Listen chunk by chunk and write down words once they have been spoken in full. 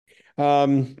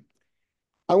Um,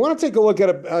 I want to take a look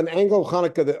at an angle of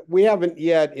Hanukkah that we haven't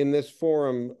yet in this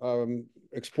forum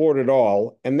explored at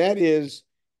all, and that is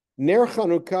Ner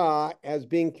Chanukah as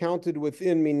being counted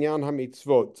within Minyan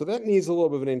haMitzvot. So that needs a little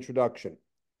bit of an introduction.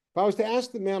 If I was to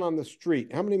ask the man on the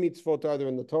street, how many mitzvot are there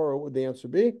in the Torah, what would the answer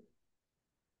be?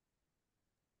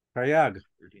 Kayag.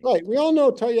 Right. We all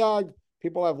know Taryag.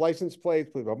 People have license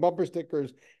plates, people have bumper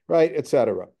stickers, right,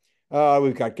 etc.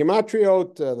 We've got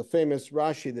Gematriot, the famous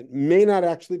Rashi that may not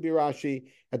actually be Rashi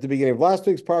at the beginning of last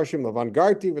week's Parshim, Lavan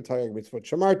Garti, V'Taryag Mitzvot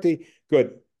Shamarti.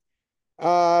 Good.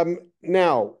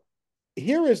 Now,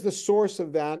 here is the source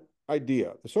of that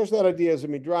idea. The source of that idea is a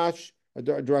midrash, a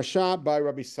drasha by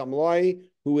Rabbi Samlai,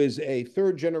 who is a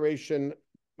third generation,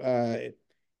 the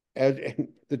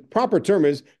proper term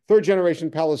is third generation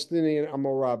Palestinian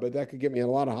Amorah, but that could get me in a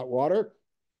lot of hot water.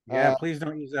 Yeah, please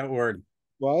don't use that word.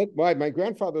 What? Why? My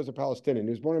grandfather was a Palestinian. He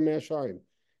was born in Mea Shearim,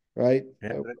 right?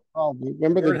 Yeah, Oh,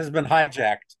 remember word has been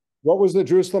hijacked. what was the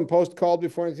Jerusalem Post called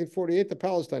before 1948? The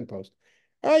Palestine Post.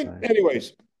 All right. Right.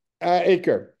 Anyways,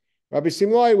 Aker. Rabbi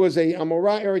Simlai was a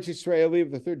Amorah Eretz Israeli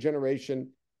of the third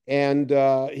generation, and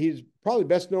he's probably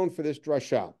best known for this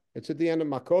drasha. It's at the end of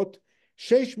Makot.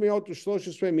 Sheish meot u'shlosh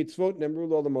esrei mitzvot nemru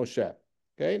lo Moshe.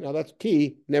 Okay, now that's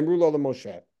key. Nemru lo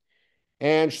Moshe.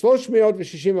 And shlosh meot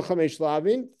v'shishim v'chamesh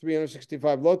lavin,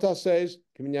 365 lotas says,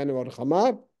 Minyan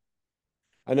Chama.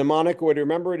 A mnemonic way to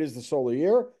remember it is the solar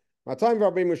year. Matayim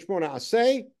v'arbim u'shmona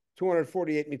aseh,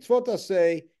 248 mitzvot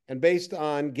aseh, and based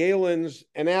on Galen's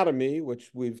anatomy,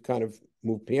 which we've kind of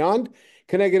moved beyond,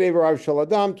 Keneged Ever Av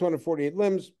Shaladam, 248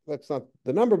 limbs. That's not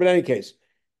the number, but in any case,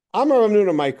 Amar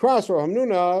Hamnuna, my cross, or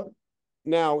Hamnuna,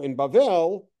 now in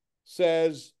Bavel,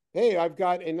 says, hey, I've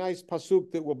got a nice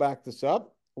pasuk that will back this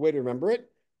up. A way to remember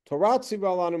it. Torah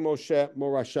tzivalanu Moshe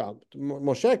morasha.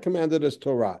 Moshe commanded us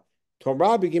Torah.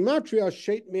 Torah b'gematria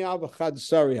sheit mi'ah v'chad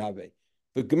sari have.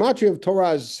 The gematria of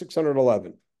Torah is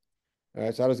 611. All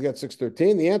right, so how does it get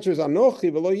 613? The answer is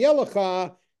Anochi v'lo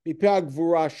yelecha mipeh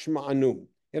gvura shma'anum.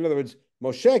 In other words,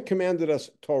 Moshe commanded us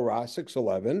Torah,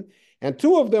 611, and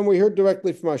two of them we heard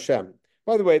directly from Hashem.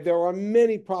 By the way, there are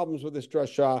many problems with this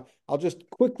drasha. I'll just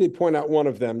quickly point out one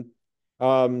of them,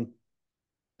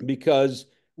 because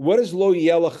what does lo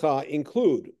yelecha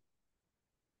include?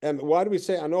 And why do we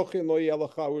say Anochi and lo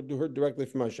yelecha we heard directly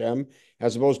from Hashem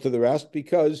as opposed to the rest?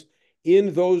 Because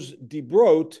in those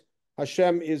dibrot,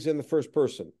 Hashem is in the first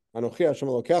person. Anochi Hashem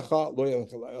Elokecha, lo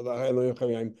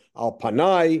yelecha al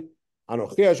panai,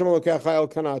 Anochi Hashem Elokecha el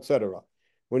kana, etc.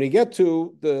 When you get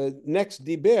to the next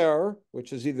diber,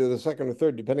 which is either the second or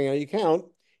third, depending on how you count,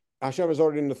 Hashem is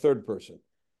already in the third person.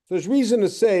 So there's reason to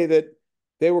say that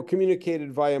they were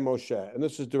communicated via Moshe, and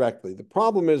this is directly. The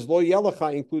problem is lo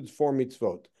yelecha includes 4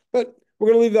 mitzvot, but we're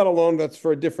going to leave that alone. That's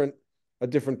for a different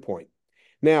point.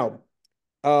 Now,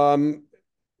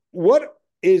 what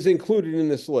is included in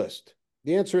this list?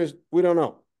 The answer is we don't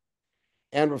know.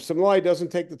 And Rav Samlai doesn't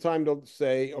take the time to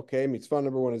say, okay, mitzvah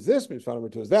number 1 is this, mitzvah number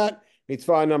 2 is that,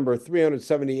 mitzvah number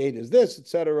 378 is this,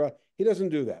 etc. He doesn't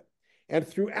do that. And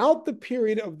throughout the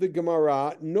period of the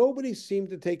Gemara, nobody seemed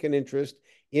to take an interest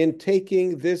in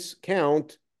taking this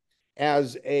count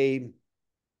as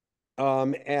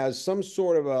some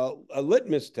sort of a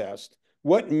litmus test.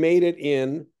 What made it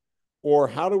in, or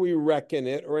how do we reckon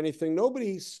it, or anything?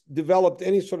 Nobody developed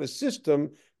any sort of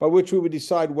system by which we would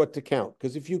decide what to count.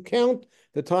 Because if you count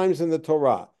the times in the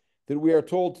Torah that we are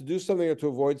told to do something or to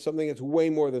avoid something, it's way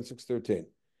more than 613.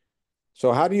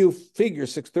 So how do you figure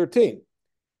 613?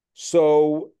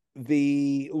 So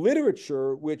the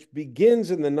literature, which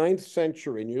begins in the 9th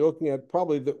century, and you're looking at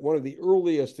probably one of the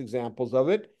earliest examples of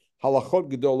it,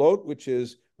 Halachot Gedolot, which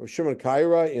is Rav Shimon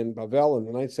Kaira in Bavel in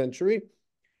the 9th century,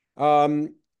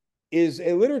 is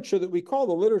a literature that we call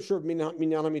the literature of Minyan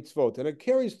haMitzvot, and it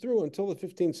carries through until the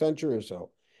 15th century or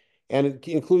so. And it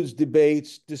includes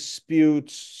debates,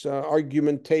 disputes,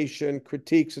 argumentation,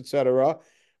 critiques, etc.,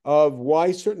 of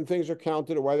why certain things are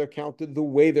counted, or why they're counted the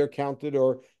way they're counted,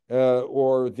 or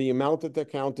the amount that they're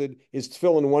counted. Is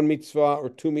tefillin 1 mitzvah or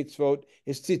 2 mitzvot?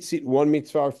 Is tzitzit 1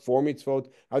 mitzvah or 4 mitzvot?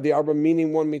 Are the arba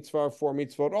meaning 1 mitzvah or 4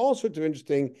 mitzvot? All sorts of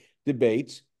interesting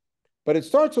debates. But it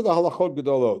starts with the halachot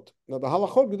gedolot. Now, the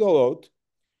halachot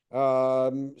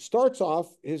gedolot starts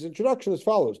off his introduction as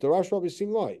follows: Darash Rabbi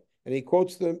Simlai, and he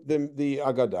quotes the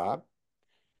Agadah,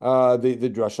 the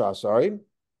drasha, sorry,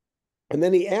 and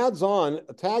then he adds on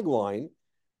a tagline: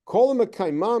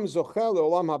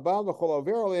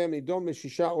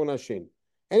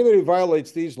 Anybody who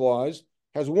violates these laws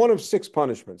has one of 6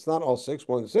 punishments, not all 6,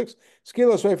 1 of 6.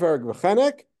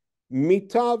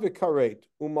 Mita v'karet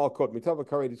u'malkot. Mita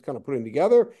v'karet is kind of putting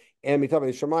together, and mita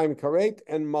v'shamayim karet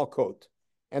and malkot.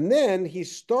 And then he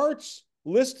starts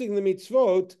listing the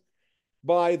mitzvot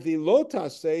by the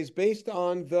lotas says based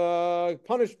on the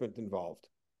punishment involved.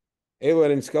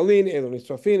 Elon and Skalin, Elon and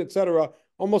Safin, etc.,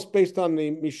 almost based on the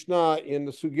Mishnah in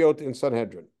the Sugyot in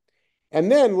Sanhedrin.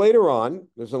 And then later on,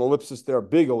 there's an ellipsis there, a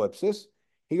big ellipsis.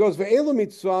 He goes, Ve'elu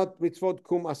mitzvot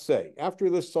kum aseh. After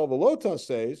he lists all the lotas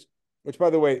says, which,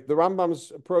 by the way, the Rambam's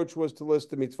approach was to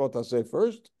list the mitzvot aseh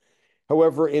first.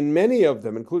 However, in many of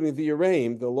them, including the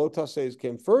Yereim, the lotas says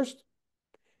came first.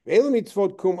 Ve'elu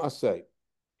mitzvot kum aseh.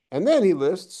 And then he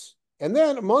lists, and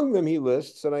then among them he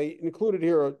lists, and I included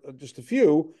here just a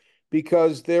few,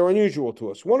 because they're unusual to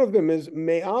us. One of them is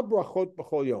Me'ah brachot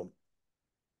b'chol yom.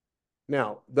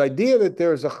 Now, the idea that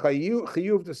there's a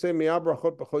chiyuv to say Me'ah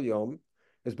brachot b'chol yom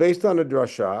is based on a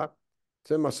drasha.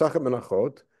 It's in Masachet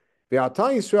Menachot.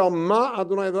 Ve'ata Yisrael ma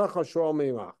Adonai Elohecha shoal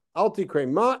me'imach. Al tikrei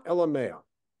ma ela me'ah.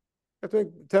 I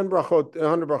think 10 brachot,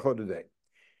 100 brachot a day.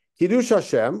 Kiddush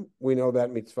Hashem, we know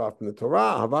that mitzvah from the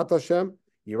Torah. Havat Hashem,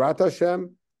 Yirat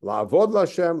Hashem, La'avod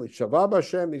Hashem, L'shavah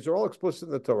Hashem. These are all explicit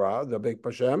in the Torah. The Big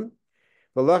Hashem.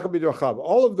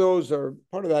 All of those are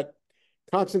part of that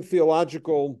constant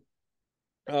theological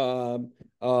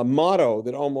motto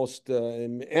that almost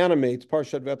animates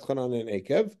Parshat V'etchanan and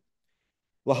Ekev.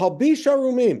 Lahalbish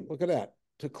harumim, look at that,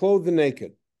 to clothe the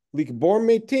naked. Likbor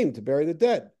metim, to bury the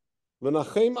dead.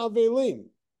 Lenachem avelim,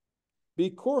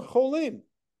 bikur cholim.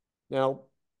 Now,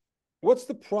 what's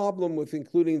the problem with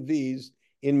including these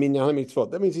in Minyan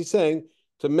haMitzvot? That means he's saying,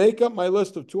 to make up my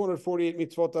list of 248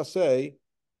 mitzvot aseh,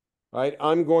 right,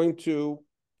 I'm going to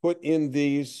put in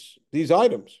these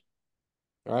items.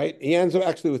 All right, he ends up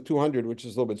actually with 200, which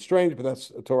is a little bit strange, but that's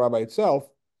a Torah by itself.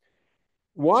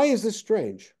 Why is this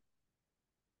strange?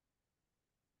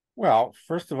 Well,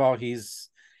 first of all, he's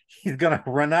going to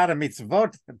run out of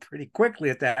mitzvot pretty quickly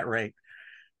at that rate,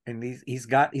 and he's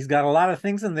got a lot of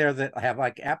things in there that have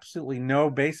like absolutely no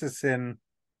basis in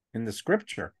the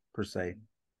scripture per se.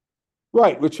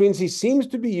 Right, which means he seems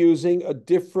to be using a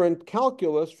different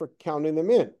calculus for counting them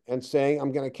in and saying,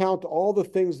 I'm going to count all the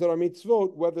things that are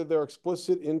mitzvot, whether they're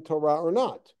explicit in Torah or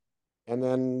not. And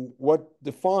then what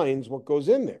defines what goes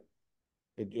in there?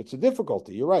 It's a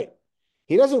difficulty, you're right.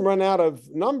 He doesn't run out of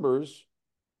numbers,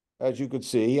 as you could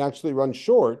see. He actually runs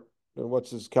short in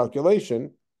what's his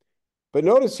calculation. But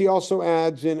notice he also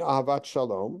adds in Ahavat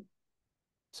Shalom,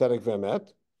 Tzedek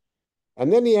Vemet.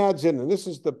 And then he adds in, and this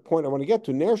is the point I want to get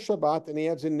to, Ner Shabbat, and he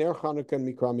adds in Ner Chanukah and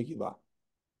Mikra Megillah.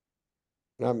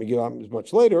 Now, Megillah is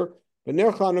much later, but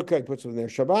Ner Chanukah, he puts with Ner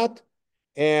Shabbat,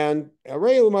 and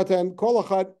Arei Umatem, Kol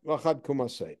Achad V'Achad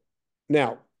Kumasei.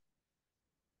 Now,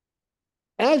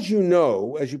 as you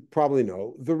probably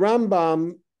know, the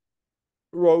Rambam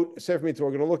wrote Sefer Mitzvot, we're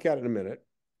going to look at it in a minute,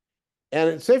 and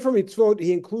in Sefer Mitzvot,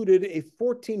 he included a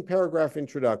 14-paragraph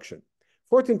introduction.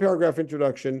 14-paragraph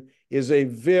introduction is a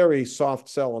very soft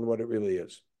sell on what it really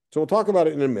is. So we'll talk about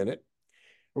it in a minute.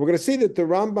 We're going to see that the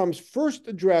Rambam's first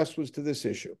address was to this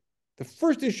issue. The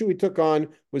first issue he took on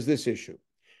was this issue,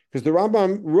 because the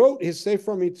Rambam wrote his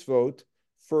Sefer Mitzvot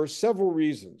for several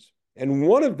reasons. And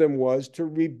one of them was to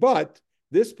rebut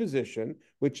this position,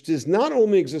 which does not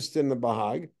only exist in the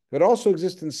Bahag, but also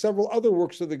exists in several other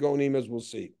works of the Gaonim, as we'll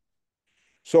see.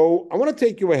 So I want to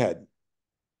take you ahead.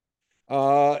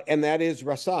 And that is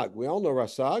Rasag. We all know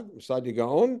Rasag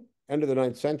Gaon, end of the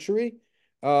 9th century.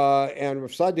 And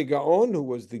Rasag Gaon, who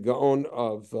was the Gaon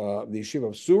of the Yeshiva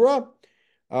of Surah.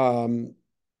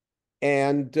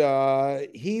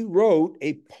 He wrote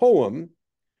a poem,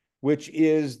 which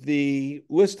is the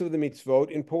list of the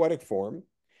mitzvot in poetic form.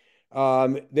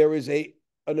 There is an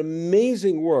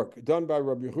amazing work done by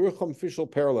Rabbi Yerucham Fishel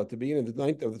Perla at the beginning of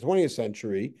the 20th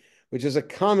century, which is a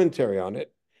commentary on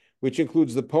it, which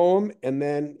includes the poem and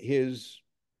then his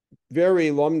very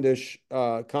lumdish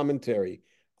commentary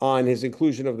on his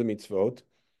inclusion of the mitzvot.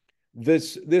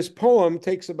 This poem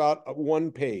takes about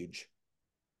 1 page.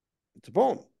 It's a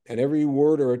poem, and every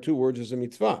word or 2 words is a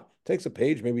mitzvah. It takes a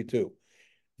page, maybe 2.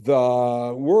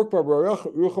 The work by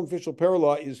Yerucham Fishel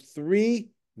Perla is 3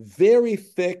 very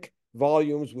thick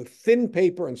volumes with thin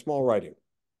paper and small writing.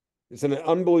 It's an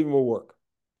unbelievable work.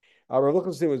 Rav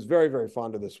Lichtenstein was very, very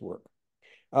fond of this work.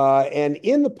 And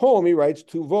in the poem, he writes,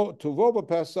 Tuvo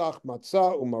b'Pesach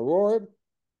matzah u'maror,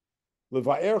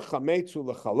 levaer chametz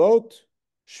u'lechalot,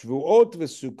 shvuot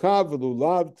v'sukkah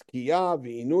v'lulav t'kiyah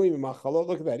v'inui v'machalot.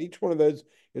 Look at that. Each one of those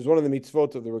is one of the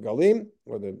mitzvot of the regalim,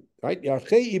 or the, right?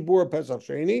 Yarchei ibur Pesach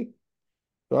Sheni,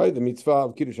 right? The mitzvah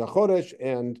of Kiddush HaChodesh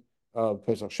and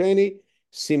Pesach Sheni.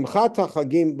 Simchat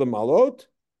HaChagim l'malot,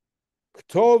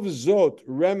 Ktov zot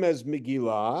remez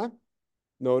Megillah.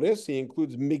 Notice he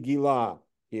includes Megillah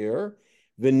here.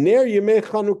 V'ner yemei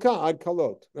Chanukah ad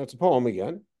kalot. That's a poem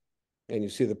again. And you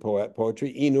see the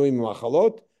poetry. Inui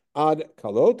machalot ad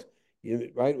kalot.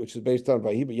 Right, which is based on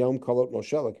Vahi Yom Kalot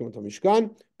Moshe Lakim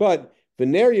Mishkan. But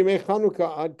V'ner yemei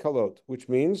Chanukah ad kalot, which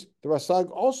means the Rasag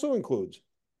also includes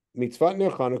mitzvot ner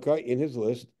Chanukah in his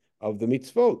list of the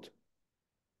mitzvot.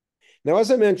 Now, as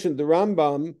I mentioned, the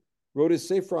Rambam wrote his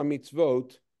Sefer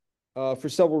HaMitzvot for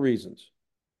several reasons.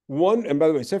 One, and by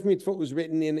the way, Sefer Mitzvot was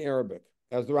written in Arabic,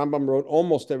 as the Rambam wrote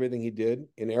almost everything he did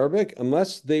in Arabic,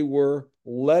 unless they were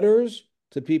letters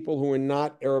to people who were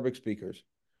not Arabic speakers.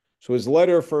 So his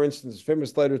letter, for instance, his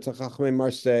famous letter to Chachmei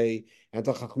Marseille and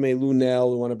to Chachmei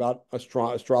Lunel, who went about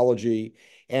astrology,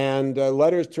 and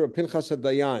letters to Pinchas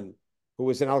HaDayan, who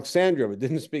was in Alexandria but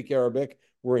didn't speak Arabic,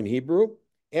 were in Hebrew,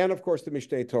 and of course the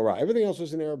Mishneh Torah. Everything else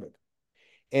was in Arabic.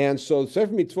 And so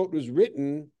Sefer Mitzvot was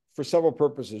written for several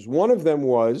purposes. One of them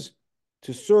was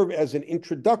to serve as an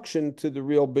introduction to the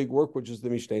real big work, which is the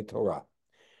Mishneh Torah.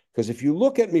 Because if you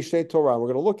look at Mishneh Torah,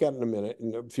 we're going to look at it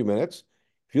in a few minutes.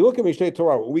 If you look at Mishneh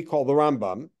Torah, what we call the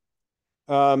Rambam,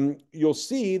 you'll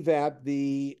see that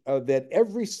that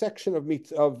every section of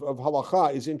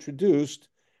halacha is introduced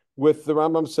with the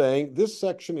Rambam saying this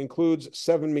section includes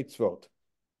 7 mitzvot.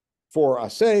 4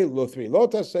 aseh, lo 3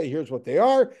 lot aseh. Here's what they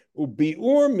are: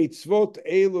 ubiur mitzvot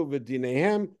elu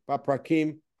v'dinehem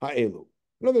b'prakim ha'elu.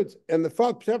 In other words, and the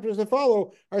chapters that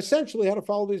follow are essentially how to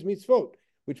follow these mitzvot,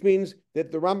 which means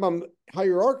that the Rambam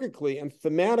hierarchically and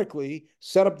thematically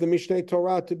set up the Mishneh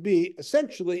Torah to be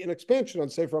essentially an expansion on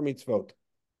Sefer Mitzvot.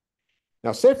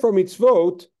 Now, Sefer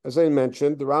Mitzvot, as I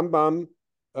mentioned, the Rambam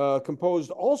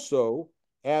composed also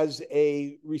as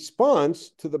a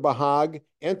response to the Bahag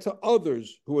and to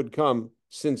others who had come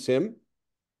since him,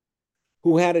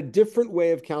 who had a different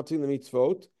way of counting the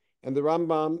mitzvot, and the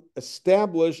Rambam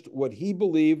established what he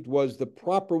believed was the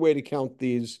proper way to count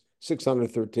these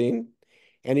 613,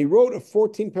 and he wrote a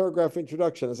 14-paragraph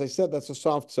introduction. As I said, that's a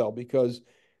soft sell because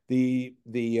the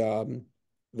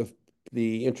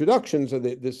introductions of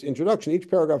this introduction, each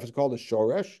paragraph is called a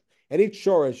shoresh, and each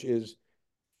shoresh is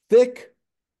thick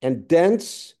and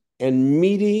dense and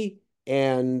meaty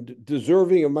and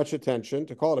deserving of much attention.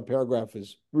 To call it a paragraph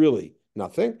is really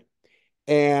nothing.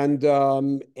 And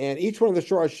each one of the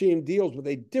shorashim deals with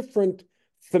a different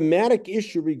thematic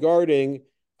issue regarding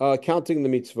counting the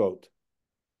mitzvot.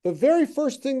 The very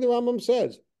first thing the Rambam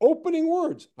says, opening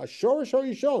words, HaShoresh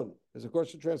HaRishon, is of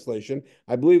course a translation.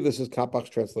 I believe this is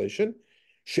Kapach's translation.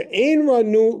 She'ein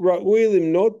ra'ui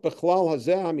limnot b'chlal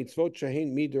hazeh ha'mitzvot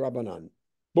she'ein midrabanan.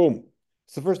 Boom.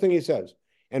 It's the first thing he says.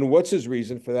 And what's his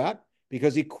reason for that?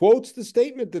 Because he quotes the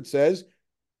statement that says,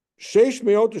 Sheish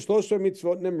meot u'shlosh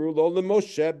mitzvot nemru lo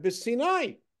leMoshe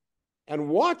b'Sinai. And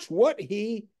watch what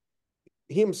he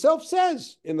himself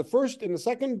says in the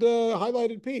second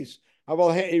highlighted piece.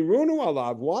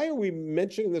 Why are we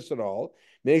mentioning this at all?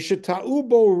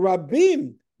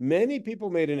 Rabim. Many people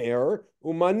made an error.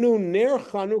 Umanu ner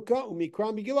Chanukah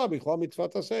umikra Megillah b'chlal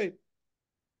mitzvot aseh.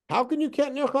 How can you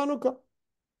count ner Chanukah?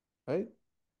 Right?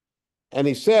 And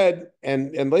he said,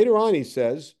 and later on he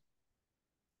says,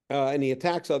 and he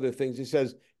attacks other things. He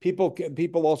says people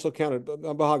also counted,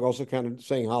 Bahag also counted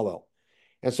saying Hallel.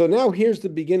 And so now here's the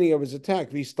beginning of his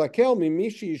attack. V'yistakel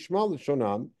mimishi yishmal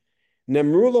l'shonam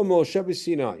nemru lo Moshe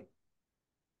b'Sinai.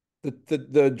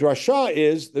 The drasha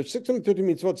is the 630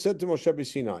 mitzvot said to Moshe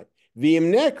b'Sinai.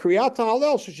 V'yimneh kriyat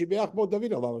Hallel sheshibeach bo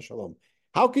David alav shalom.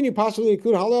 How can you possibly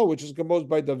include Hallel, which is composed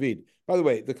by David? By the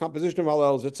way, the composition of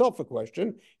Hallel is itself a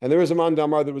question, and there is a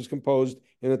mandamar that was composed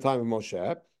in the time of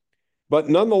Moshe. But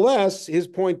nonetheless, his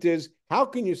point is, how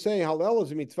can you say Hallel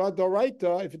is a mitzvah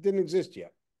doraita if it didn't exist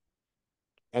yet?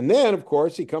 And then, of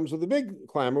course, he comes with a big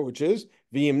clamor, which is,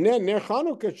 V'yimneh ner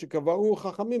Chanukah shekava'u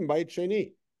chachamim bayit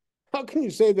sheni. How can you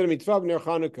say that a mitzvah of ner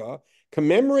Chanukah,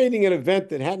 commemorating an event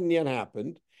that hadn't yet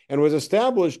happened, and was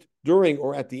established during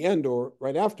or at the end or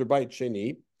right after Beit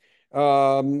Sheni,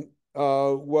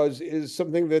 is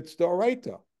something that's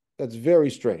d'oraita? That's very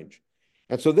strange.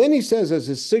 And so then he says, as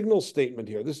his signal statement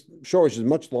here, this shorish is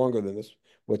much longer than this.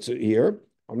 What's here?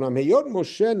 Amnam heyot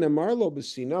Moshe nemar lo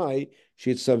b'Sinai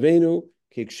shitzavenu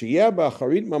kikshiyeh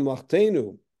ba'acharit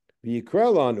mamlachtenu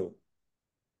v'yikra lanu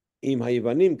im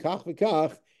hayivanim kach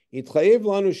v'kach yitchayev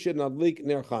lanu shenadlik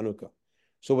ner Chanukah.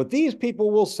 So what these people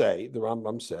will say, the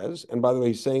Rambam says, and by the way,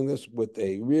 he's saying this with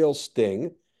a real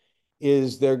sting,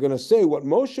 is they're going to say what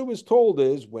Moshe was told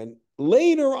is when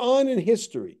later on in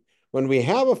history, when we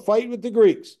have a fight with the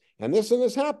Greeks, and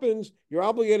this happens, you're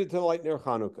obligated to light Ner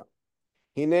Chanukah.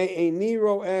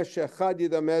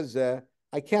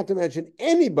 I can't imagine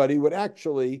anybody would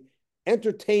actually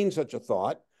entertain such a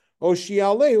thought, or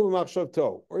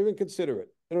even consider it.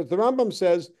 And the Rambam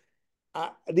says,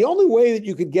 the only way that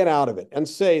you could get out of it and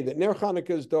say that Ner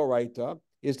Hanukkah is Doraita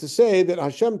is to say that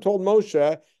Hashem told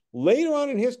Moshe, later on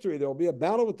in history, there will be a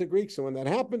battle with the Greeks, and when that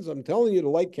happens, I'm telling you to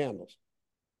light candles.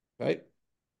 Right?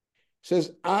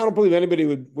 Says, I don't believe anybody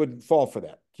would fall for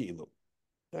that, Ki'ilu.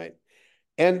 Right?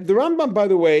 And the Rambam, by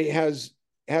the way, has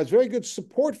very good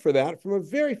support for that from a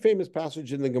very famous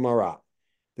passage in the Gemara.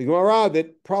 The Gemara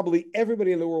that probably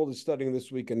everybody in the world is studying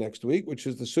this week and next week, which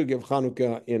is the Sugi of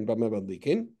Hanukkah in Bameh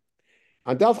Badlikin.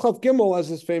 On Daf Chav Gimel has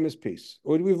this famous piece.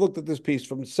 We've looked at this piece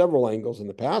from several angles in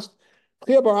the past.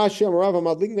 Right? You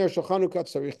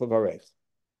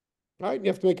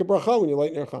have to make a bracha when you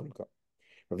light Ner Chanukah.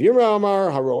 Rav Yirmiyah Amar,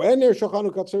 Haroeh Ner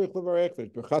Chanukah tzarich levarech. There's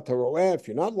Birchat Haroeh if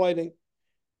you're not lighting.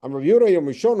 Am Rav Yehuda Yom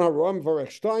Rishon Haroeh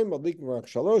Mevarech Shtayim, Madlik Mevarech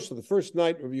Shalosh. So the first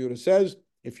night, Rav Yehuda says,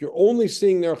 if you're only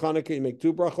seeing Ner Chanukah, you make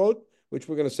 2 brachot, which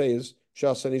we're going to say is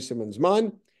Shas Anisim and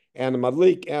Zman. And the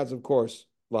Madlik adds, of course,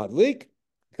 Ladlik.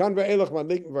 Afterwards,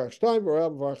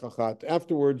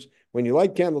 when you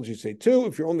light candles, you say 2.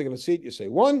 If you're only going to see it, you say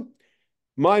 1.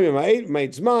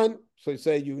 So you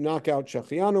say you knock out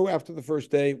Shachianu after the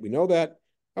first day. We know that.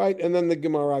 All right, and then the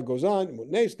Gemara goes on.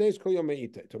 What's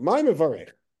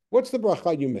the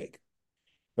bracha you make?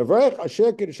 Now,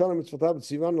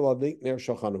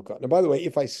 by the way,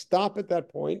 if I stop at that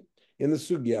point in the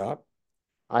sugya,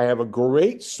 I have a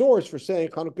great source for saying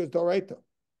Hanukkah is Doraita.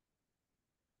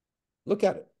 Look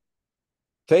at it.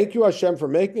 Thank you, Hashem, for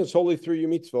making us holy through your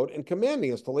mitzvot and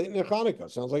commanding us to light Ner Chanukah.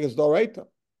 Sounds like it's Doraita.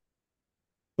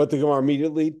 But the Gemara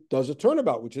immediately does a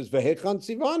turnabout, which is Vehechan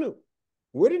Tzivanu.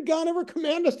 Where did God ever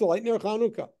command us to light Ner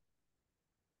Chanukah?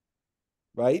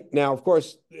 Right? Now, of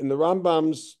course, in the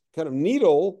Rambam's kind of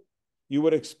needle, you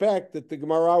would expect that the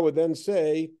Gemara would then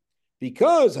say,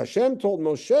 because Hashem told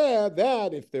Moshe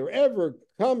that if there ever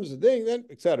comes a thing, then,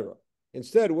 etc.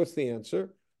 Instead, what's the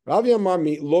answer? Rav Yamar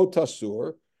mi lo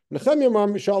tasur, Nechem Yamar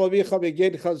mishal avicha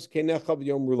v'yegedchaz kenecha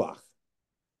v'yom rulach.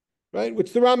 Right?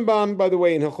 Which the Rambam, by the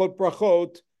way, in Hilchot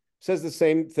Brachot, says the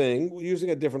same thing,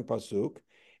 using a different pasuk.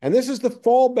 And this is the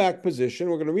fallback position.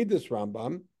 We're going to read this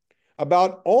Rambam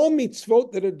about all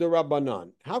mitzvot that are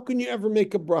derabanan. How can you ever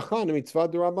make a bracha on a mitzvah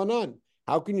derabanan?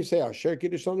 How can you say Asher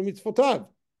Kiddush on mitzvotav?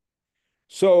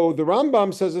 So the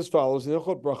Rambam says as follows in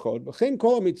Hilchot Brachot: V'chein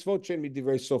kol mitzvot shein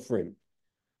midivrei sofrim.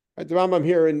 Right, the Rambam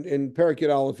here in Perek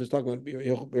Yud Aleph is talking about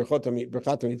Birchat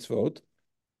mitzvot,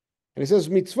 and he says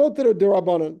mitzvot that are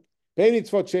derabanan. Bein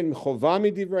mitzvot shein chova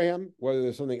midivreihem, whether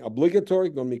there's something obligatory,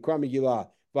 gon mikra megillah,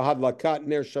 v'hadlakat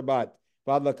ner Shabbat,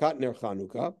 v'hadlakat ner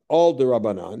Chanukah, all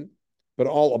derabanan, but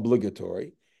all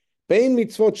obligatory. Bein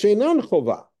mitzvot sheinan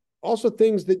chova, also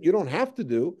things that you don't have to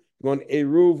do. You want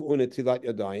eruv unetilat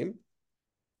yadayim,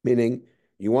 meaning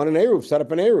you want an eruv, set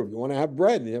up an eruv. You want to have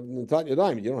bread, and you have netilat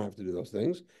yadayim. You don't have to do those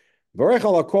things. Barech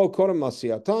ala kol kodem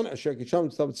lasiyatan asher kisham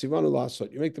tzavot sivanu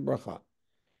lasot. You make the bracha.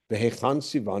 Vehechan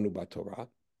sivanu b'Torah.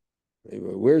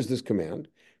 Where's this command?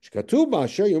 Shkatuv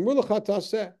b'asher yomru lecha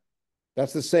taseh.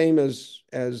 That's the same as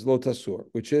lo tasur,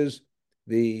 which is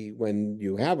when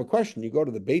you have a question, you go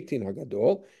to the Beit Din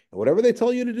Hagadol, and whatever they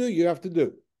tell you to do, you have to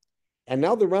do. And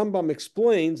now the Rambam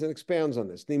explains and expands on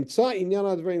this. Nimtza inyan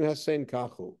advarim hasein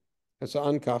kachu,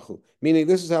 hasan kachu, meaning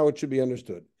this is how it should be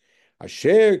understood.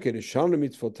 Asher kedesham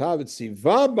mitzvotav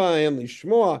etziva b'hem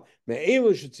lishmoa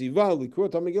me'elu shetziva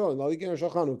likrot hamegillah nalikin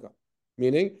Chanukah.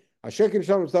 Meaning, Asher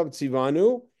kedesham mitzvotav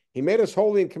etzivanu. He made us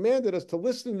holy and commanded us to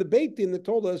listen to the Beit Din that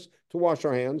told us to wash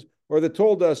our hands, or that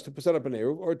told us to set up an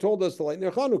eruv, or told us to light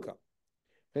Ner Chanukah.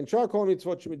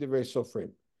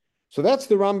 So that's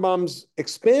the Rambam's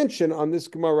expansion on this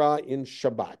Gemara in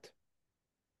Shabbat.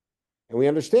 And we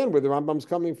understand where the Rambam's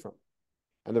coming from.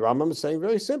 And the Rambam is saying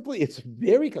very simply, it's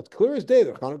very clear as day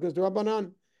that Chanukah is the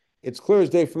Rabbanan. It's clear as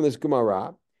day from this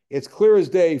Gemara. It's clear as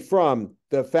day from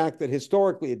the fact that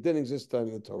historically it didn't exist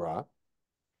in the Torah.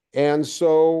 And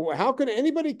so how can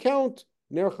anybody count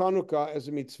Ner Chanukah as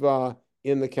a mitzvah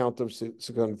in the count of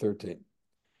 613?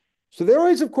 So there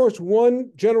is, of course,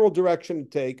 one general direction to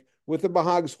take with the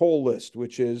Bahag's whole list,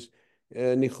 which is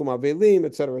Nichum Avelim,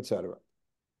 et cetera, et cetera.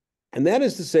 And that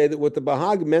is to say that what the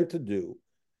Bahag meant to do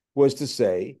was to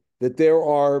say that there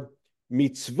are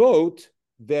mitzvot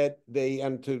that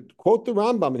and to quote the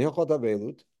Rambam in Hilchot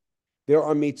Avelut, there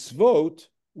are mitzvot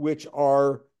which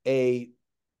are a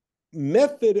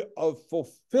method of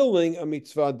fulfilling a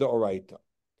mitzvah d'oraita.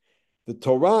 The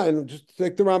Torah, and just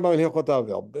take the Rambam in Hilchot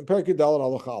Avel, Perek Yud Daled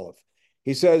Alach Aleph,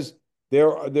 he says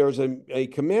there's a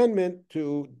commandment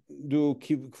to do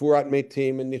Kfurat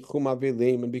Metim and Nichum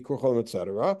Avelim and Bikur Cholim,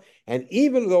 etc. And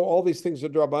even though all these things are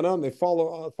Drabanan, they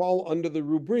fall under the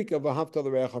rubric of Ahavta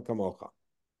l'Reacha Kamocha.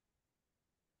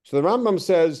 So the Rambam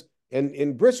says,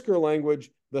 in brisker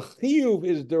language, The chiyuv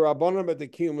is derabanan, but the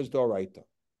kiyum is doraita.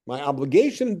 My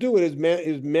obligation to do it is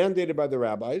mandated by the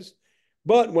rabbis,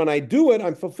 but when I do it,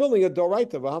 I'm fulfilling a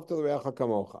doraita. V'ahavta l'reacha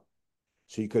kamocha.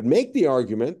 So you could make the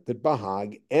argument that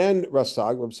Bahag and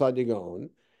Rasag, Reb Saadia Gaon,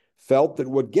 felt that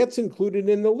what gets included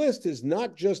in the list is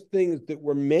not just things that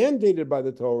were mandated by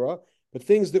the Torah, but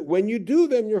things that when you do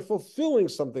them, you're fulfilling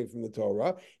something from the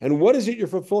Torah. And what is it you're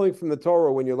fulfilling from the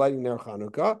Torah when you're lighting Ner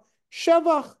Chanukah?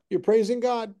 Shevach, you're praising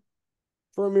God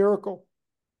for a miracle.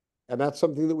 And that's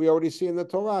something that we already see in the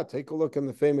Torah. Take a look in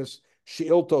the famous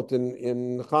She'iltot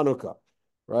in Chanukah,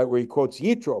 right, where he quotes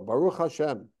Yitro, Baruch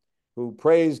Hashem, who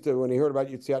praised when he heard about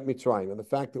Yetziat Mitzrayim, and the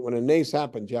fact that when a nace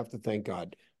happens, you have to thank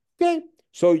God. Okay,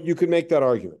 so you could make that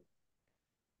argument.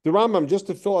 The Rambam, just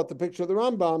to fill out the picture of the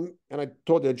Rambam, and I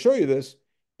told you I'd show you this,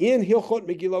 in Hilchot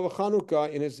Megillah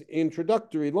v'Chanukah, in his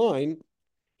introductory line,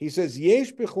 he says,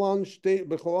 Yesh b'chlan shtei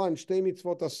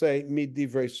mitzvot aseh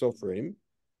midivrei sofrim,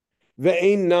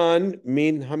 ve'einan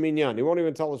min haminyan. He won't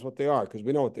even tell us what they are, because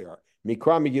we know what they are.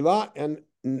 Mikra Megillah and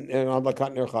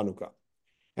Adlakat Ner Chanukah.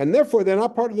 And therefore, they're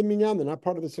not part of the Minyan, they're not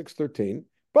part of the 613.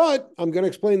 But I'm going to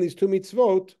explain these two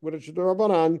mitzvot, which are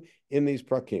Rabbanan, in these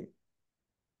prakim.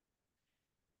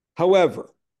 However,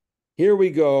 here we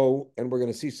go, and we're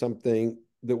going to see something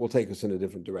that will take us in a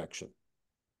different direction.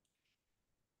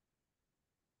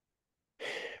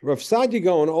 Rav Saadia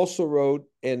Gaon also wrote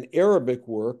an Arabic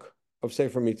work of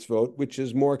Sefer Mitzvot, which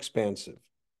is more expansive.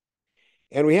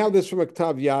 And we have this from a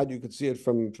Ktav Yad. You could see it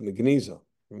from the Geniza,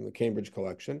 from the Cambridge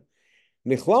collection.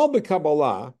 Nichlal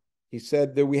b'Kabbalah, he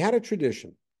said that we had a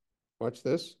tradition. Watch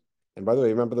this. And by the way,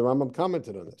 remember the Rambam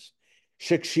commented on this.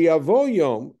 Shekshiyavo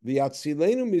yom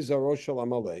v'yatzilenu mizaro shel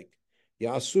Amalek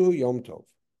ya'asuhu yom tov.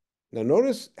 Now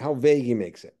notice how vague he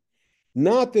makes it.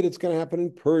 Not that it's going to happen in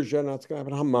Persia, not it's going to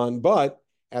happen in Haman, but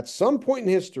at some point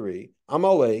in history,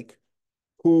 Amalek,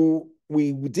 who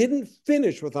we didn't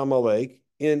finish with Amalek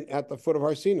at the foot of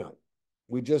Har Sinai.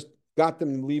 We just got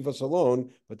them to leave us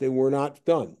alone, but they were not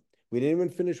done. We didn't even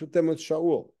finish with them with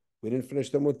Shaul. We didn't finish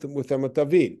them with them with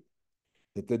David.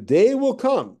 That the day will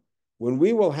come when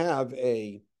we will have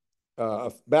a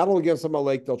battle against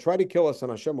Amalek. They'll try to kill us,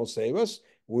 and Hashem will save us.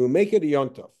 We'll make it a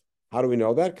Yontov. How do we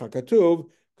know that? Kakatuv,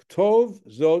 Ktov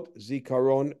Zot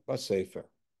Zikaron Basefer.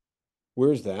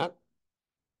 Where's that?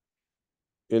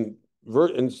 In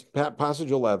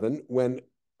passage 11, when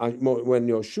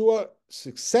Yoshua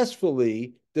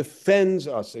successfully defends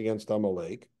us against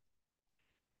Amalek,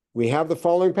 we have the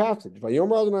following passage.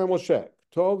 Vayomer Adonai Moshe,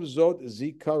 Tov Zot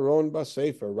Zikaron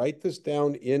Basefer. Write this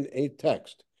down in a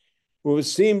text.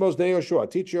 Uvesim Boznei Yoshua,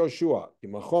 teach Yoshua.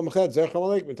 I'm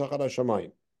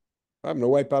going to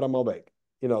wipe out Amalek.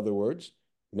 In other words,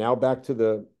 now back to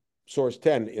the source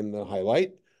 10 in the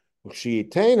highlight. Look at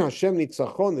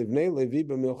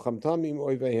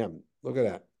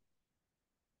that.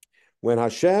 When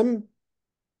Hashem,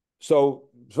 so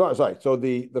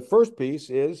the first piece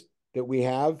is that we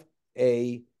have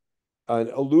an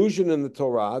allusion in the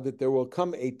Torah that there will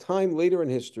come a time later in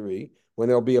history when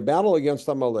there will be a battle against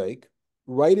Amalek.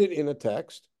 Write it in a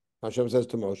text, Hashem says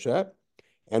to Moshe,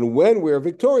 and when we're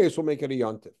victorious, we'll make it a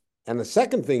yontif. And the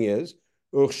second thing is,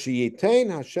 there will come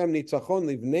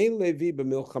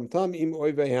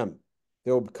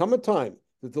a time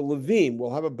that the Levim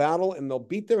will have a battle and they'll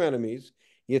beat their enemies.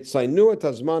 They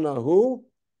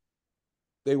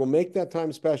will make that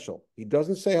time special. He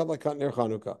doesn't say Hadlakat Ner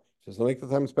Chanukah. He says they'll make the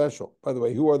time special. By the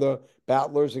way, who are the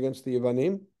battlers against the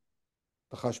Yevanim?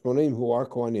 The Chashmonim, who are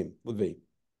Kohanim, Levi.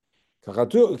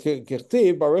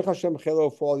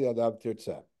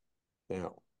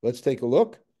 Now, let's take a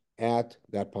look at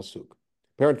that pasuk.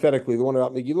 Parenthetically, the one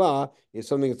about Megillah is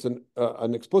something that's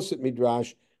an explicit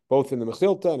midrash, both in the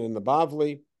Mechilta and in the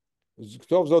Bavli.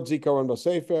 Zot Zikaron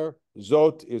Basefer.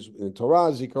 Zot is in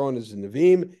Torah, Zikaron is in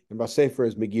Nevi'im, and Basefer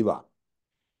is Megillah.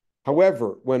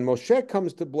 However, when Moshe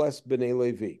comes to bless Bnei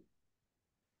Levi,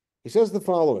 he says the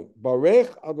following: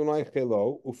 Barech Adonai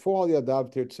Chelo ufoal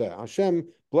yadav tirtzeh. Hashem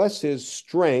bless his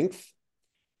strength,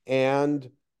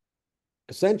 and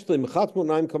essentially Mechatmo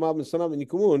Naim Kamav Misanav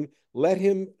Nikumun, let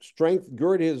him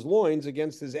gird his loins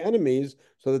against his enemies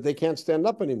so that they can't stand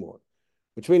up anymore.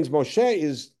 Which means Moshe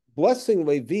is blessing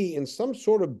Levi in some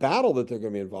sort of battle that they're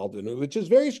going to be involved in, which is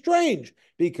very strange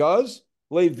because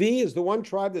Levi is the one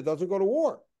tribe that doesn't go to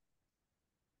war.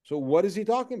 So what is he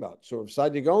talking about? So Rav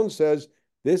Saadia Gaon says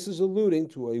this is alluding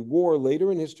to a war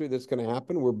later in history that's going to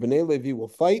happen where Bnei Levi will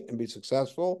fight and be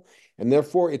successful, and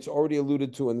therefore it's already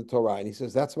alluded to in the Torah. And he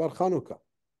says that's about Hanukkah.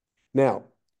 Now,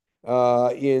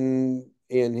 in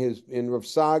Rav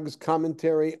Sag's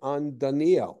commentary on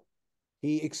Daniel,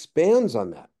 he expands on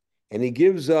that. And he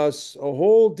gives us a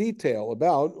whole detail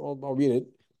about, I'll read it,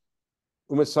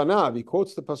 Umesanav, he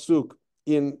quotes the pasuk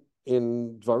in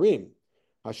Dvarim.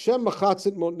 Hashem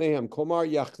machatzit motnehem, kolmar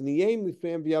yachniyem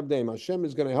lifneim v'yabdeim. Hashem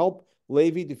is going to help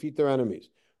Levi defeat their enemies.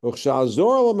 Uchsha'azor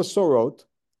al masorot,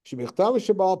 shebechtav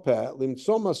v'shebal peh,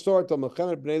 limtso masorot al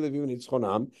mechemet bnei Levi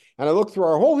v'nitzchonam. And I look through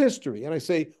our whole history, and I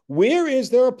say, where is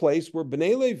there a place where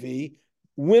Bnei Levi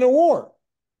win a war?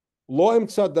 The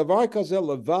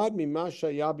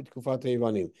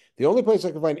only place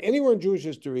I can find anywhere in Jewish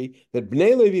history that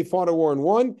Bnei Levi fought a war and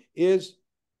won is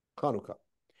Hanukkah.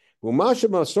 And we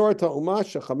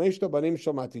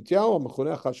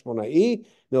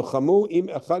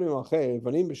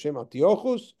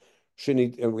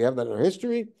have that in our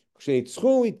history.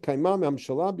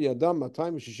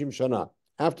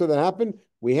 After that happened,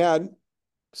 we had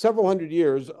several hundred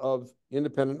years of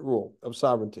independent rule, of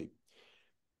sovereignty.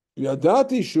 And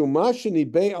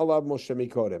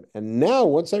now,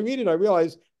 once I read it, I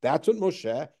realize that's what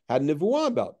Moshe had nevuah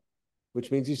about,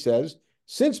 which means he says,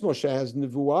 since Moshe has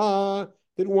nevuah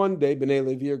that one day Bnei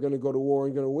Levi are going to go to war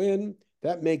and going to win,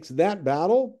 that makes that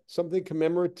battle something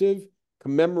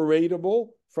commemoratable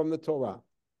from the Torah.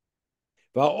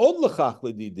 And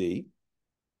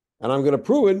I'm going to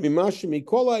prove it. Notice,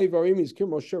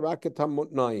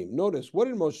 what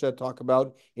did Moshe talk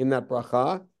about in that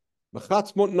bracha?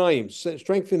 Machatz motnaim,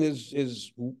 strengthen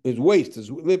his waist, his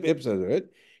hips, and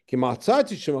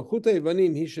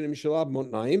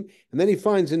then he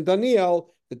finds in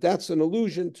Daniel that that's an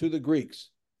allusion to the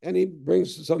Greeks. And he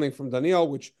brings something from Daniel,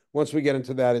 which once we get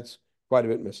into that, it's quite a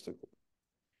bit mystical.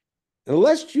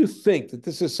 Unless you think that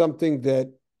this is something that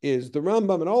is the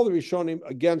Rambam and all the Rishonim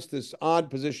against this odd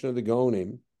position of the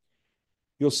Gaonim,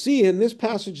 you'll see in this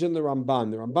passage in the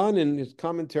Ramban in his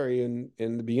commentary in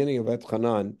the beginning of Et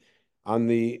Chanan on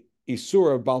the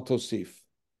Isur of Baal Tosif,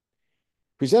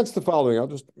 presents the following. I'll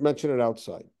just mention it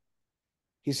outside.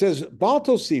 He says, Baal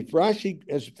Tosif, Rashi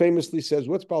as famously says,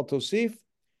 what's Baal Tosif?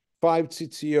 5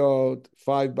 tzitziot,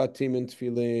 5 batim in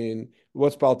tefillin.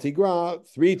 What's Baal Tigra?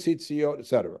 3 tzitziot,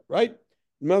 etc. Right?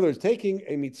 In other words, taking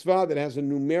a mitzvah that has a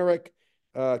numeric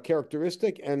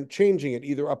characteristic and changing it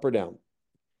either up or down.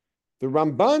 The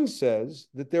Ramban says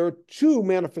that there are 2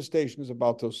 manifestations of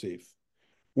Baal Tosif.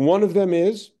 One of them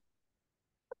is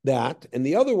that, and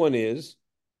the other one is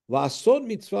lasod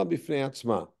mitzvah b'fnei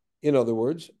atzma. In other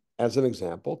words, as an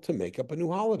example, to make up a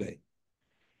new holiday.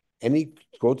 And he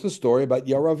quotes the story about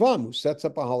Yaravam, who sets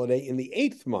up a holiday in the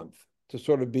 8th month to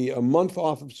sort of be a month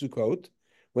off of Sukkot,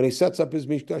 when he sets up his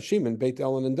Mishdashim in Beit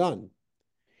Ellen and Dan.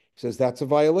 He says that's a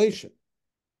violation.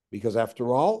 Because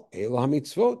after all, Elah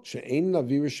haMitzvot, she'ein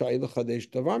navi rishai l'chadesh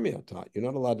davar mi'ata. You're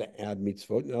not allowed to add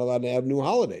mitzvot, you're not allowed to add new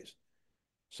holidays.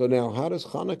 So now, how does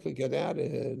Hanukkah get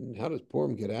added? How does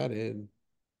Purim get added?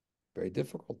 Very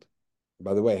difficult.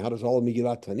 By the way, how does all of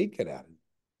Megillat Tanit get added?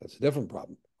 That's a different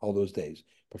problem, all those days.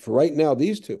 But for right now,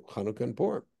 these 2, Hanukkah and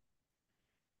Purim.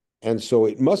 And so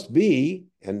it must be,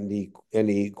 and he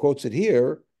quotes it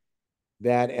here,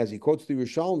 that as he quotes the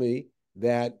Yerushalmi,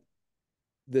 that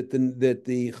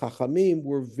the Chachamim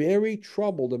were very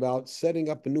troubled about setting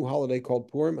up a new holiday called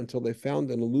Purim until they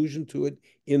found an allusion to it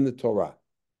in the Torah.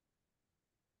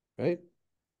 Right?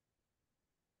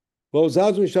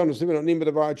 Etc.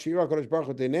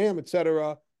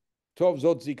 Tov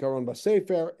zot zikaron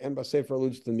basefer, and basefer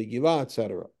alludes to the Megillah,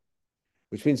 etc.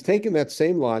 Which means, taking that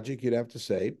same logic, you'd have to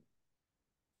say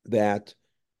that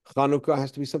Chanukah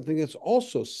has to be something that's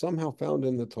also somehow found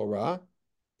in the Torah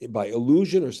by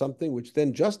allusion or something, which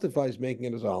then justifies making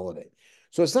it as a holiday.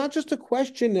 So it's not just a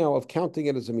question now of counting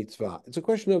it as a mitzvah. It's a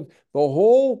question of the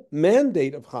whole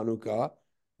mandate of Chanukah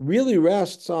really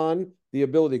rests on the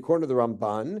ability, according to the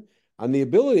Ramban, on the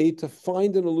ability to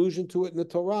find an allusion to it in the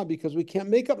Torah, because we can't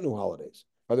make up new holidays.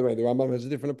 By the way, the Rambam has a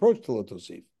different approach to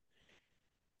L'Tosif.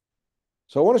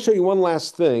 So I want to show you one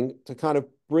last thing to kind of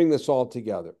bring this all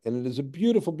together. And it is a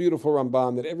beautiful, beautiful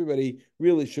Ramban that everybody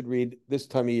really should read this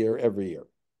time of year, every year.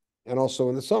 And also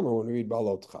in the summer when we read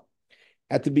Balotcha.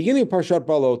 At the beginning of Parshat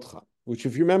Balotcha, which,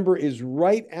 if you remember, is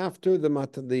right after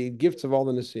the gifts of all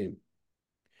the Nisim.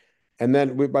 And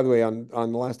then, by the way, on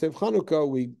the last day of Hanukkah,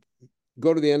 we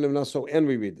go to the end of Naso and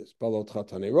we read this, Balotcha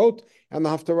Tanerot, and the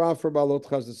Haftarah for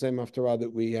Balotcha is the same Haftarah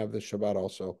that we have the Shabbat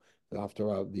also, the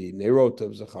Haftarah, the Nerot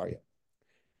of Zechariah.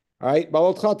 All right,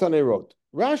 Balotcha Tanerot.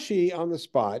 Rashi on the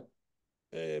spot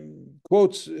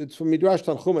quotes, it's from Midrash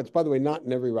Tanchuma. It's, by the way, not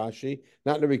in every Rashi,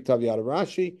 not in every Ktav Yad of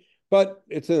Rashi, but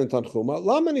it's in the Tanchuma.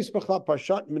 Lama nispacha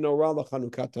parshat menorah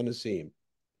l'Chanukat Hanasim.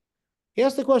 He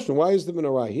asked the question, why is the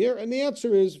menorah here? And the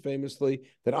answer is, famously,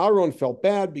 that Aaron felt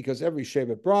bad because every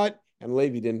Shevet brought, and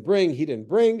Levi didn't bring, he didn't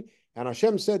bring. And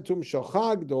Hashem said to him,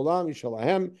 Shochag dolam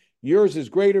yishalahem, yours is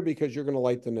greater because you're going to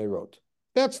light the Nerot.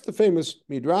 That's the famous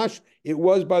Midrash. It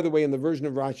was, by the way, in the version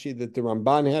of Rashi that the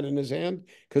Ramban had in his hand,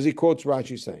 because he quotes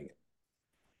Rashi saying it.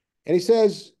 And he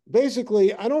says,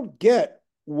 basically, I don't get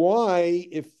why,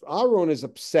 if Aaron is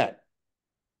upset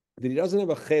that he doesn't have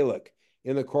a chelik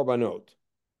in the korbanot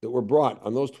that were brought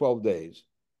on those 12 days,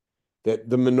 that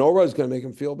the menorah is going to make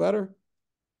him feel better.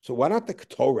 So why not the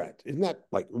Ketoret? Isn't that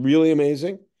like really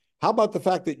amazing? How about the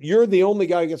fact that you're the only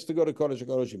guy who gets to go to Kodesh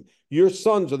HaKodeshim? Your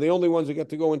sons are the only ones who get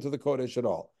to go into the Kodesh at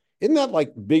all. Isn't that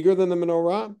like bigger than the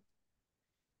menorah?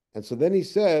 And so then he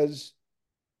says,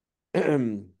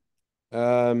 Hinyan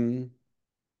Haggadah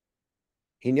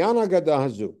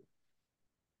Hazu.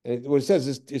 And what it says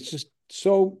is, it's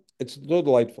so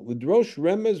delightful. L'drosh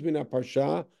remez min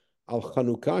haparsha al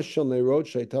Chanukah shel neirot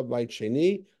she'ayta b'bayit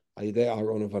sheni al yidei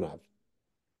Aaron uvanav.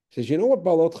 He says, you know what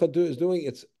Balot Chadu is doing?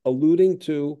 It's alluding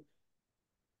to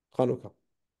Hanukkah.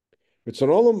 It's an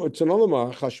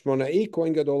olamah Chashmonai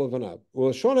Kohen Gadol uvanav.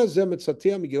 U'lashon hazeh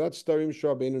mitzatia Megillat Starim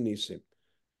shel Rabbeinu Nisim.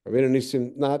 Rabbeinu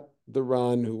Nisim, not the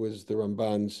Ran who was the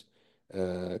Ramban's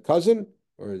cousin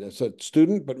or a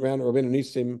student, but Rabbeinu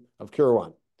Nisim of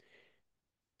Kirawan.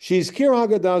 She's Kir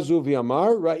Haggadah Zu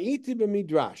v'Amar Ra'iti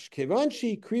b'Midrash Kevan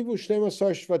she'ikrivu 12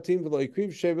 shvatim v'lo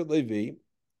ikriv shevet Levi.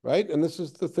 Right, and this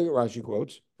is the thing that Rashi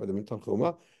quotes for the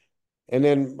Tanchuma. And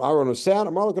then Aaron was sad.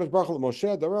 Amar l'Kadosh Baruch Hu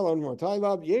Moshe Darel on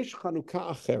Martailav Yesh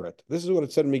Chanukah Acheret. This is what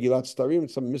it said in Megillat Starim,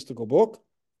 some mystical book.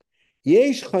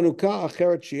 Yesh Chanukah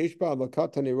Acheret sheyesh ba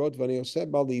adlakat hanirot v'ani yoseh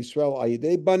bal Yisrael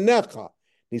ayidei banecha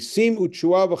nisim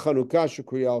u'tshua v'Chanukah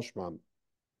shekruya al shmam.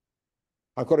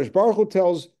 HaKadosh Baruch Hu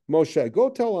tells Moshe,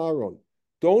 go tell Aaron,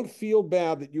 don't feel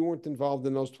bad that you weren't involved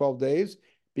in those 12 days,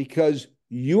 because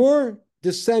your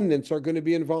descendants are going to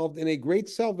be involved in a great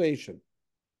salvation,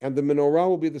 and the menorah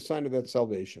will be the sign of that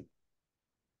salvation.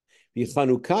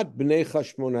 Chanukat b'nei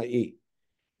Chashmonai.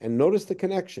 And notice the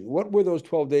connection. What were those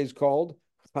 12 days called?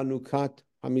 Chanukat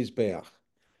haMizbeach.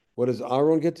 What does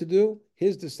Aaron get to do?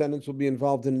 His descendants will be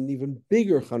involved in an even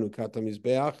bigger Chanukat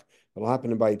haMizbeach. It'll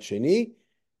happen in Bayit Sheni,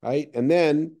 right? And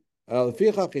then that's the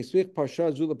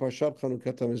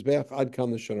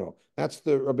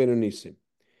Rabbeinu Nisim.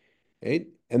 Right?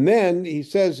 And then he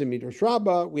says in Midrash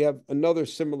Rabbah, we have another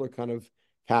similar kind of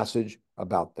passage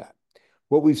about that.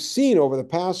 What we've seen over the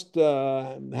past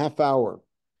half hour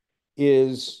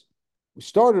is we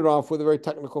started off with a very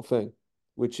technical thing,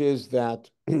 which is that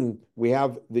we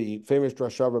have the famous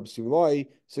Drasha of Rabbi Simlai,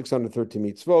 613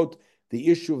 mitzvot, the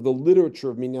issue of the literature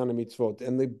of Minyan mitzvot,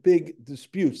 and the big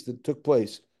disputes that took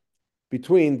place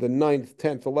between the 9th,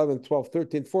 10th, 11th, 12th,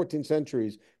 13th, 14th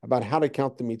centuries about how to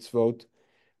count the mitzvot.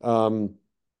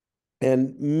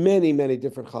 And many, many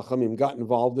different chachamim got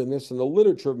involved in this, and the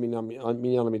literature of Minyan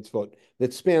mitzvot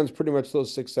that spans pretty much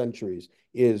those 6 centuries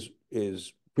is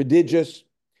prodigious.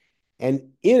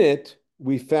 And in it,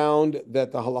 we found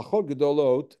that the halachot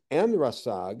gedolot and the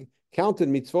rasag counted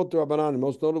mitzvot d'Rabbanan, and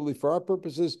most notably for our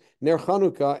purposes, Ner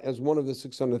Chanukah as one of the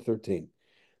 613.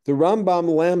 The Rambam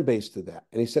lambasted that,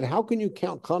 and he said, how can you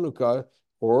count Chanukah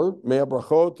or Mea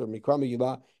Brachot or Mikra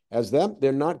Megillah as them?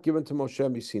 They're not given to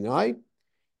Moshe Sinai.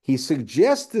 He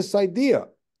suggests this idea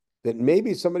that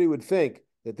maybe somebody would think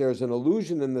that there's an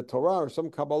allusion in the Torah or some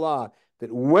Kabbalah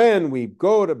that when we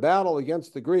go to battle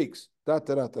against the Greeks, and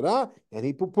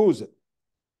he poo-poos it.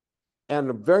 And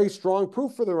a very strong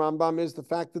proof for the Rambam is the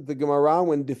fact that the Gemara,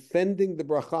 when defending the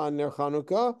bracha on Ner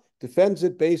Chanukah, defends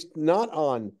it based not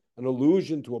on an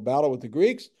allusion to a battle with the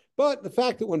Greeks, but the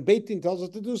fact that when Beit Din tells us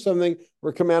to do something,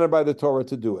 we're commanded by the Torah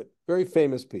to do it. Very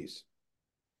famous piece.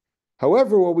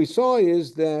 However, what we saw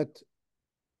is that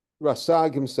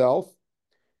Rasag himself,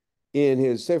 in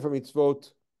his Sefer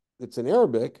Mitzvot, that's in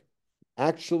Arabic,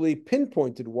 actually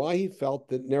pinpointed why he felt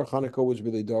that Ner Chanukah was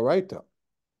really Doraita.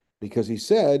 Because he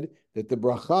said that the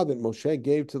bracha that Moshe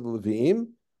gave to the Leviim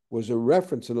was a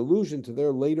reference, an allusion to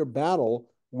their later battle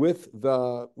with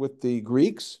the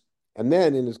Greeks. And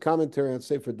then in his commentary on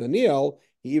Sefer Daniel,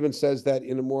 he even says that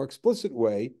in a more explicit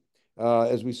way,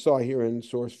 as we saw here in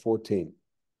source 14.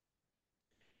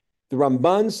 The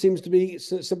Ramban seems to be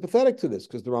sympathetic to this,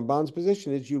 because the Ramban's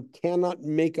position is you cannot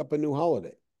make up a new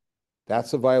holiday.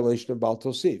 That's a violation of Baal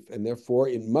Tosif, and therefore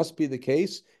it must be the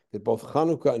case that both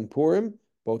Chanukah and Purim,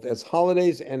 both as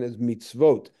holidays and as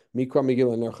mitzvot, Mikra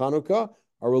Megillah and Ner Chanukah,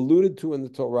 are alluded to in the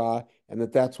Torah, and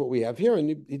that's what we have here,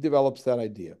 and he develops that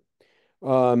idea.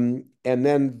 And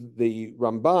then the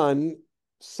Ramban,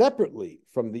 separately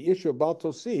from the issue of Baal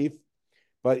Tosif,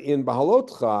 but in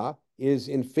Bahalotcha, is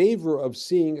in favor of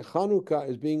seeing Chanukah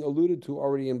as being alluded to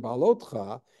already in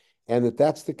Bahalotcha, and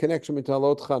that's the connection between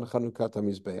Bahalotcha and Chanukah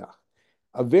HaMizbeach.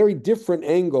 A very different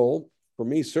angle, for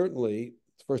me certainly,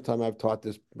 first time I've taught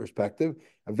this perspective,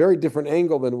 a very different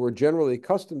angle than we're generally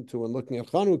accustomed to in looking at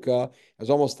Hanukkah as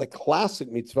almost the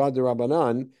classic mitzvah de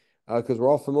Rabbanan, because we're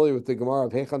all familiar with the Gemara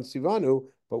of Hechan Sivanu,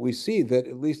 but we see that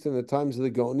at least in the times of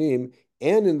the Gaonim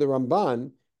and in the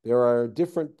Ramban, there are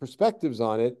different perspectives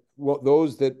on it,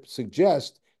 those that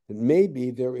suggest that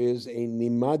maybe there is a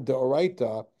nimad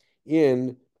deoraita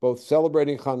in both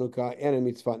celebrating Hanukkah and a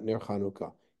mitzvah ner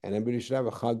Hanukkah. And everybody should have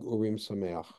a Chag Urim Sameach.